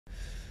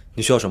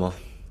你需要什么，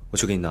我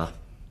去给你拿。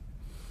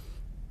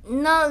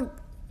那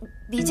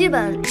笔记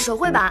本、手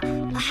绘板，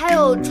还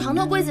有床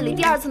头柜子里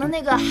第2层的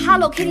那个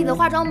Hello Kitty 的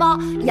化妆包，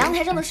阳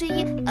台上的睡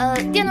衣，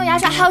电动牙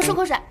刷，还有漱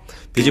口水。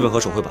笔记本和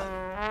手绘板，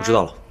我知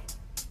道了。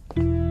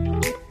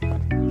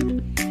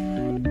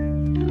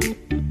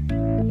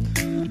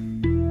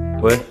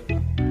喂，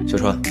小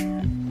川。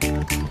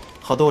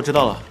好的，我知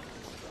道了。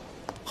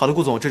好的，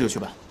顾总，我这就去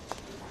办。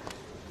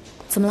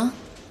怎么了？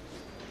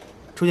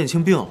周建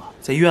清病了，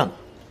在医院呢。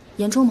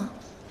严重吗？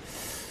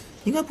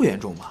应该不严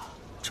重吧？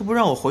这不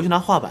让我回去拿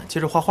画板接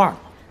着画画了吗？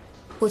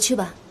我去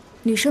吧，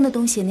女生的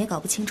东西你也搞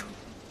不清楚。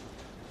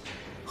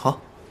好。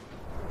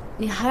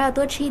女孩要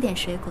多吃一点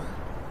水果。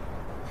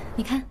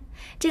你看，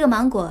这个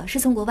芒果是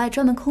从国外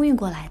专门空运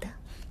过来的。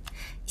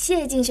谢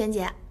谢静璇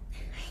姐。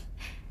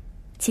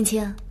青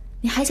青，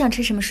你还想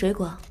吃什么水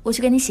果？我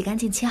去给你洗干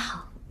净切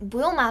好。不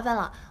用麻烦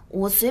了，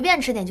我随便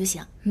吃点就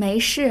行。没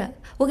事，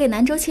我给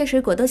南州切水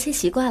果都切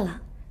习惯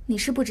了。你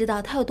是不知道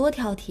他有多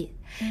挑剔，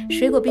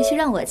水果必须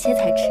让我切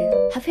才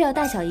吃，还非要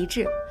大小一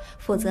致，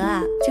否则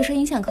啊就说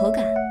影响口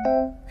感。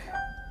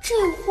这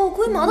货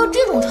龟毛到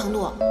这种程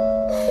度，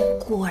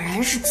果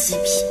然是极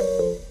品。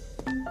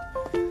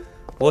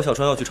我和小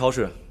川要去超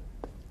市，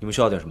你们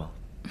需要点什么？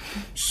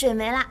水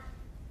没啦。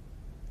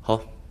好。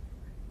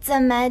再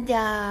买点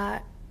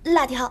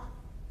辣条、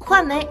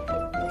话梅、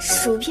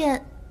薯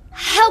片，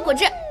还有果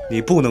汁。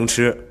你不能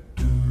吃。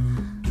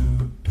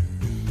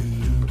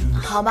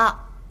好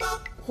吧。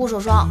护手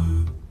霜，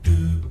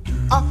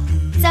哦，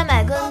再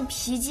买根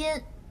皮筋，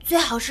最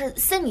好是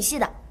森女系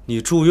的。你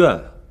住院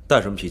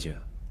带什么皮筋？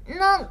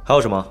那还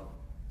有什么？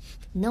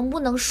能不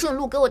能顺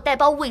路给我带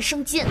包卫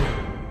生巾？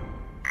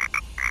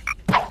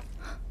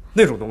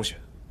那种东西，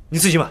你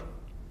自己买。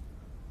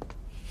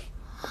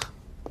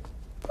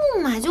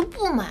不买就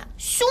不买，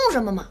凶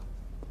什么嘛？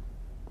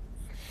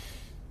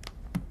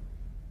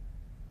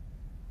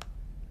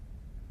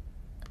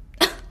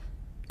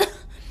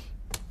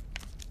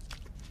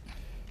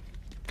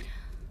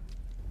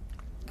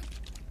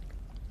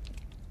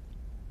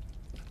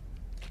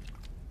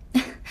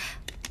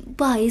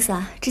不好意思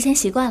啊，之前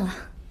习惯了。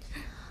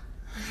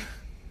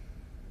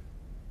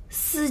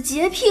死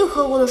洁癖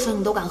喝过的水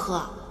你都敢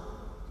喝，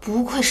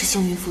不愧是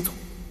星云副总，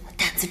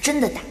胆子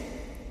真的大。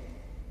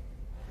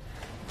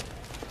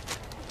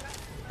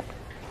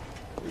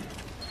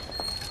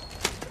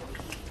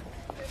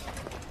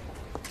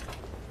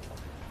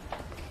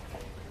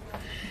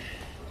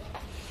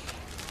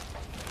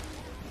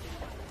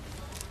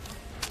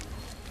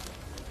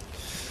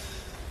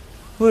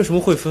为什么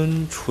会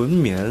分纯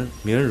棉、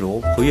绵柔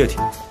和液体？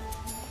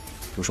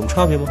有什么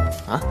差别吗？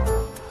啊？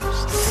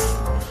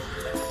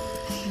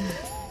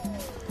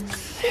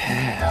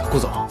哎，顾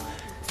总，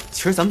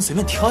其实咱们随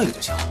便挑一个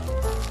就行。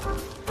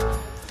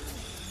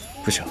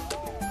不行，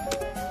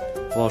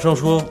网上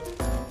说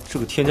这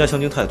个添加香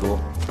精太多，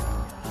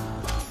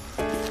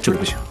这个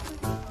不行。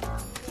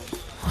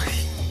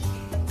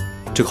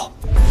这个好。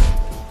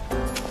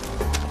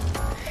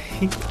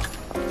嘿。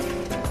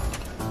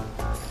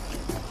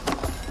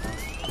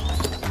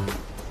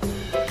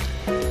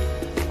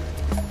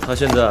他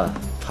现在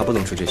还不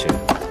能吃这些。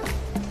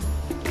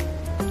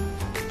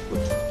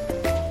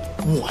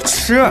我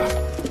吃。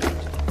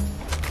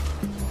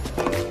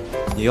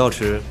你要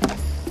吃，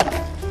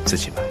自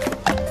己买。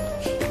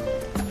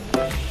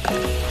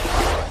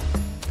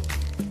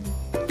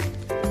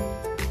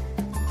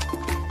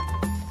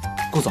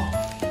顾总，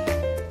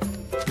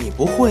你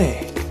不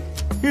会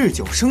日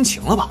久生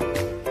情了吧？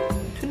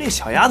对那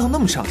小丫头那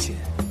么上心。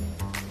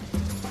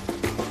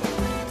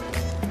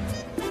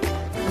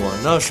我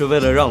那是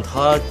为了让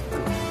她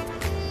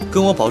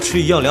跟我保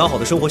持一样良好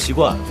的生活习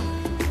惯。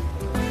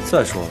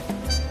再说了，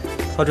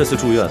她这次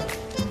住院，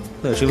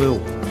那也是因为我。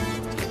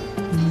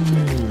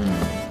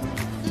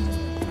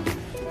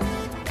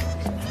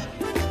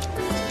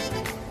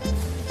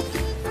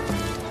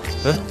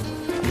哎，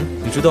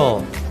你知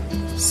道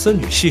森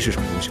女系是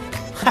什么东西吗？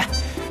嗨，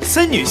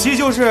森女系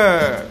就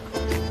是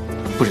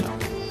不知道。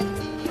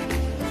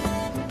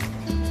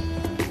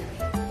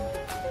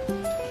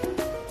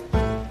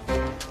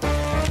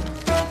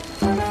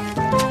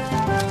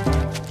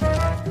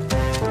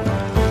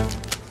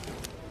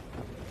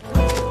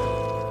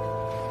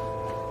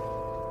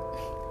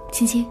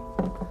青青，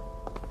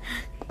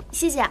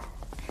谢谢。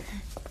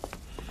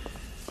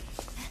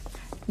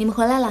你们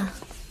回来了。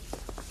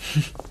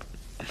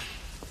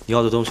你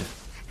要的东西。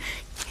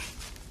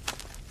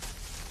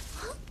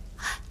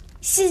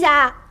谢谢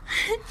啊。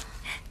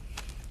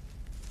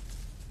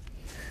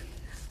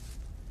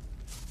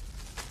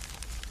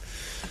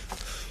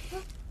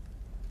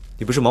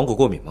你不是芒果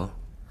过敏吗？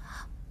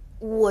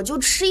我就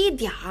吃一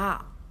点儿。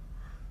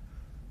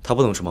他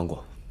不能吃芒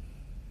果。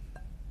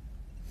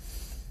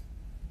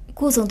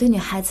顾总对女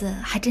孩子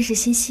还真是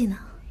心细呢。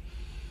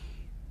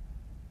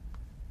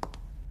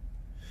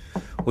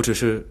我只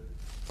是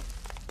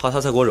怕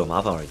他再给我惹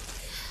麻烦而已。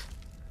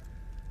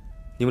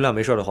你们俩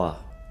没事的话，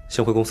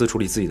先回公司处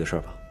理自己的事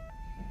儿吧。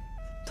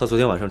他昨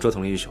天晚上折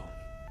腾了一宿，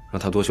让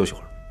他多休息会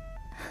儿。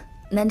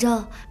南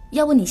州，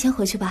要不你先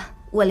回去吧，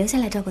我留下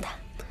来照顾他。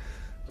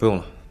不用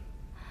了。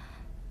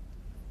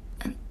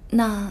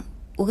那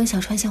我跟小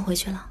川先回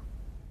去了。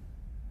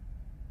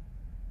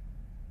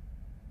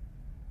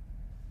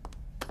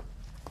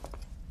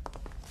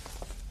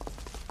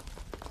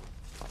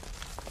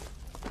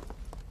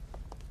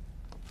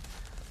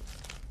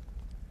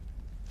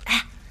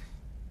哎，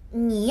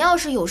你要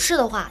是有事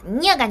的话，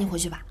你也赶紧回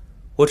去吧。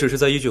我只是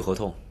在依据合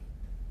同，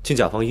尽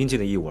甲方应尽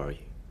的义务而已。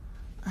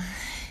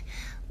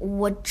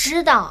我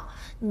知道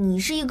你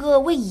是一个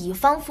为乙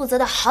方负责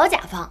的好甲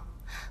方，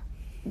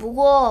不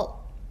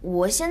过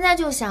我现在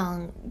就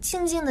想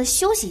静静的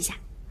休息一下，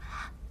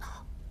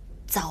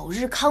早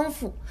日康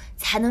复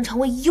才能成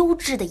为优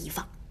质的乙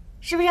方，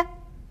是不是？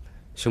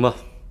行吧，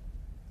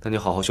那你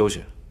好好休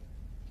息，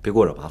别给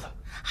我惹麻烦。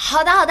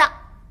好的，好的。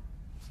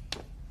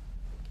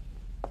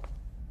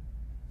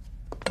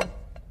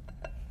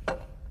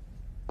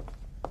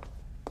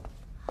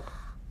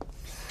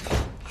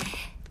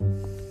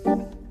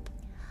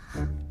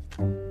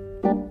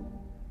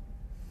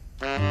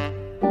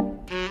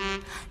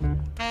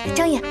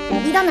张野，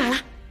你到哪儿了？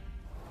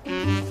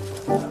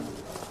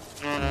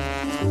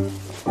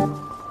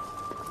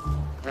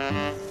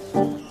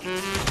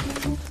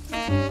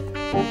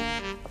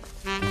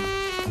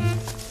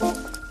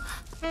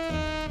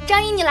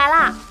张毅，你来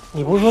啦！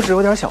你不是说只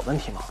有点小问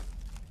题吗？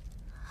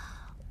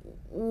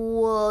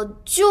我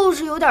就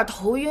是有点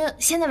头晕，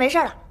现在没事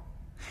了。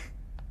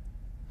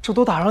这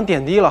都打上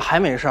点滴了，还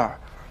没事儿？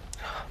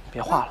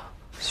别画了，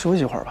休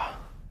息会儿吧。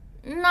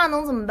那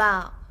能怎么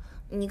办？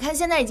你看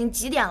现在已经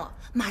几点了，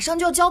马上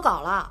就要交稿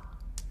了。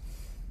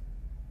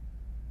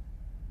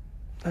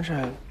但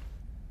是，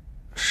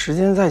时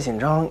间再紧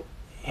张，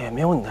也没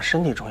有你的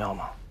身体重要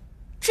吗？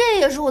这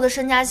也是我的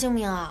身家性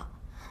命啊！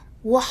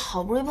我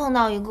好不容易碰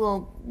到一个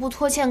不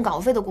拖欠稿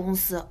费的公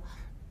司，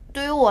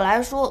对于我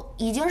来说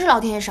已经是老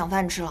天爷赏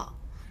饭吃了，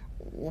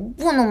我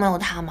不能没有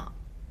他嘛。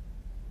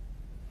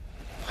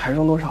还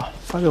剩多少？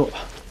发给我吧，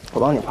我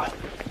帮你画。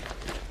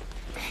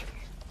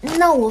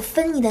那我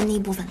分你的那一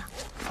部分呢？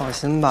放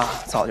心吧，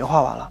早就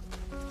画完了。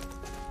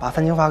把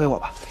分镜发给我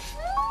吧。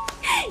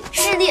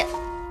师弟，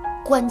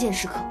关键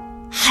时刻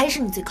还是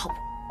你最靠谱。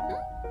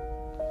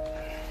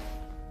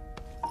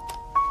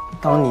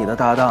当你的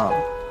搭档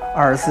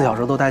24小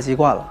时都待机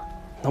惯了，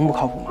能不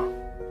靠谱吗？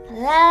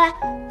来，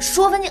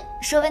说分镜，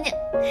说分镜。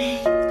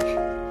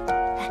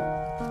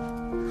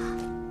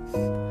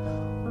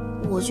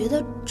我觉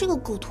得这个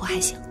构图还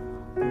行。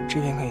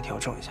这边可以调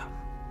整一下。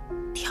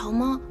调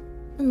吗？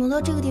那挪到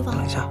这个地方。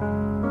等一下。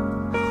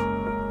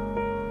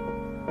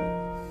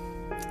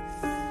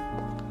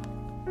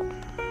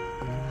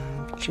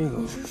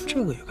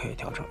这个也可以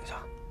调整一下。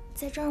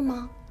在这儿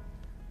吗？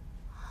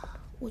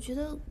我觉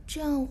得这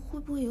样会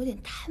不会有点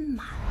太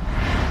满？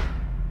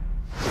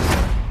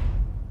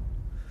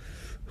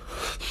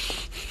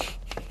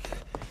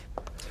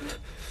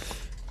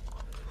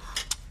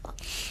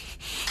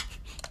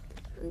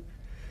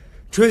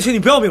周元清，你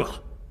不要命了？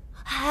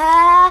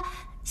哎，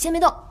先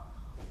别动，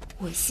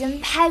我先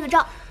拍个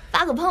照，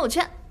发个朋友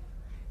圈。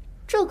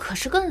这可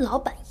是跟老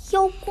板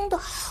邀功的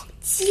好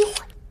机会。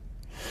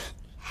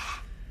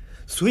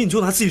所以你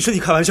就拿自己身体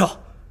开玩笑？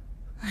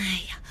哎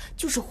呀，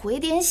就是回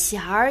点血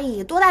而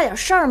已，多大点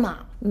事儿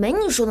嘛，没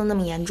你说的那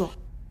么严重。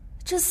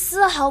这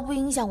丝毫不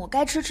影响我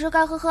该吃吃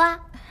该喝喝啊。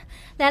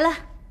来了。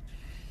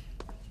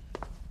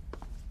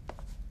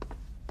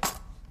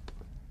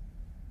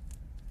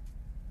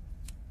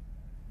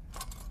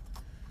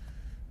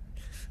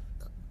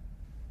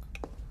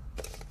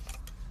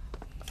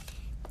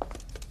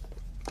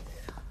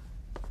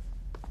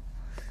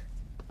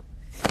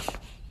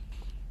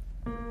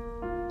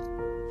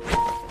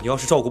你要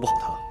是照顾不好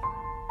他，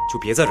就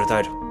别在这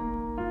待着。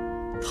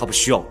他不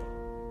需要你。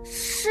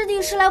师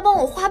弟是来帮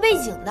我画背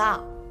景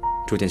的。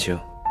周建清，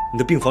你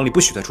的病房里不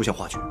许再出现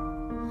话剧。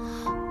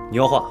你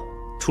要画，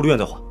出了院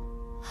再画。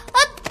啊！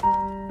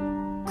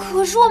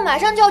可是我马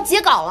上就要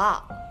截稿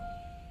了。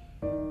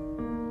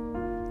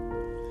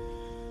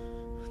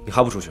你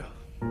还不出去？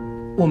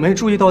我没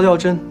注意到吊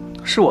针，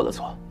是我的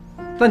错。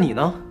那你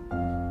呢？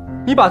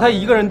你把他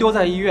一个人丢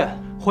在医院，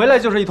回来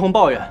就是一通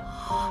抱怨。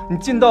你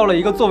尽到了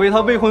一个作为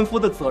他未婚夫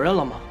的责任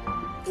了吗？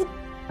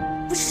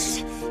不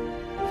是。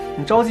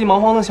你着急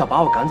忙慌的想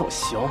把我赶走，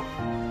行？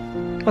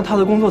那他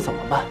的工作怎么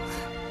办？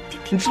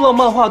你知道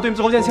漫画对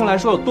周建清来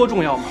说有多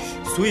重要吗？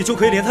所以就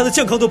可以连他的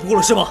健康都不顾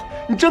了，是吗？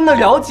你真的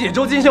了解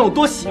周建清有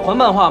多喜欢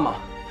漫画吗？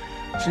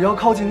只要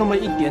靠近那么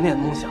一点点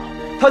梦想，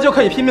他就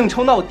可以拼命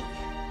撑到底。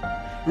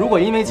如果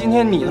因为今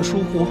天你的疏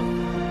忽，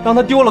让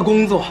他丢了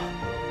工作，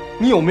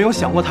你有没有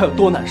想过他有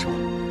多难受？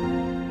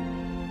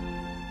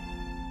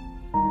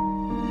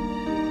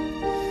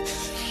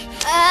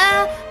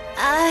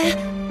哎，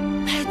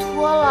拜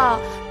托了，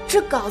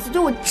这稿子对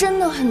我真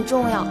的很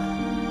重要，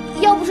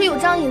要不是有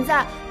张颖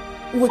在，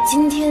我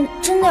今天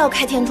真的要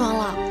开天窗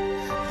了。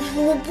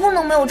我不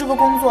能没有这个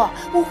工作，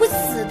我会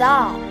死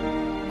的。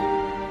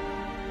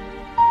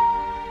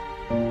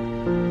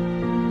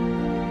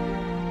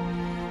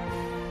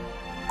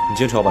你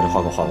坚持要把这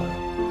画稿画完？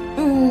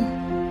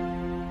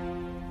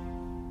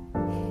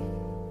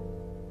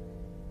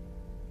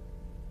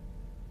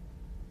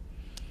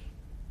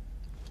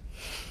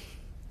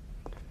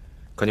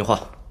赶紧画。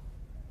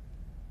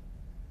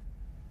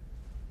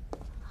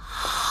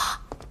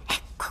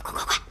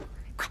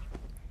快！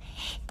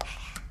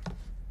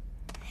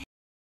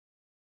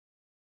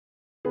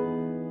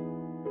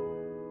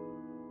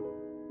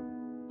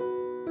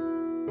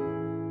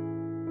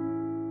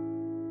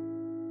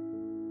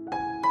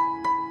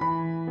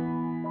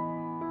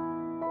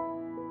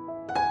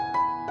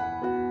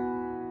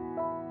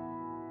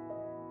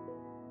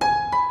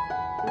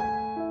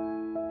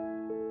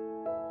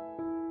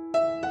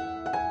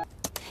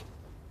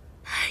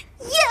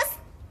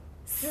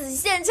 4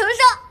线求生，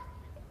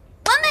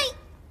完美！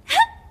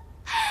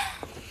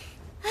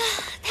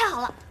太好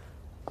了！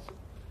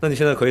那你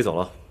现在可以走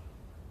了。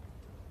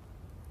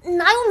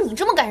哪有你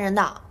这么感人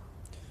的？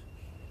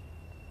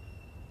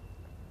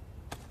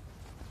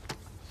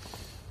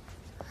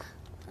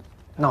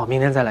那我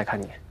明天再来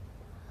看你。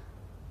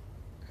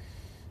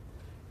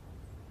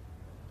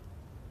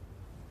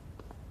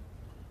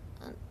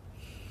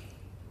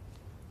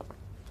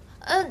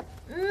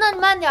那你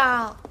慢点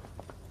啊。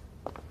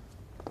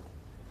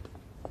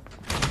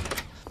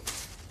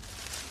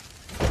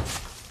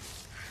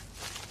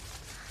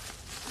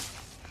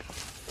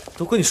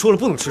都跟你说了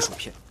不能吃薯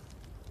片，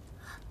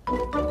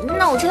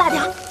那我吃辣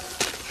条。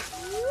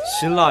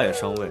辛辣也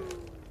伤胃。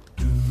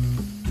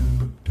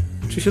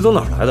这些都哪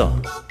儿来的？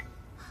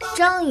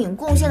张颖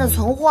贡献的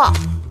存货。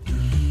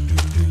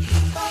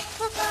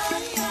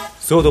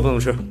所有都不能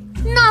吃。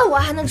那我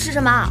还能吃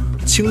什么？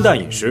清淡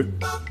饮食。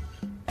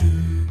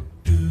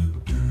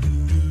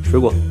水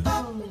果。你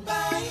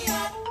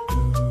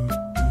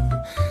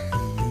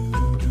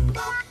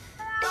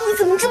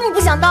怎么这么不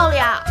讲道理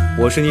啊？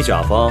我是你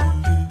甲方，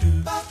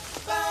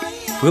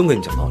不用跟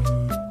你讲道理。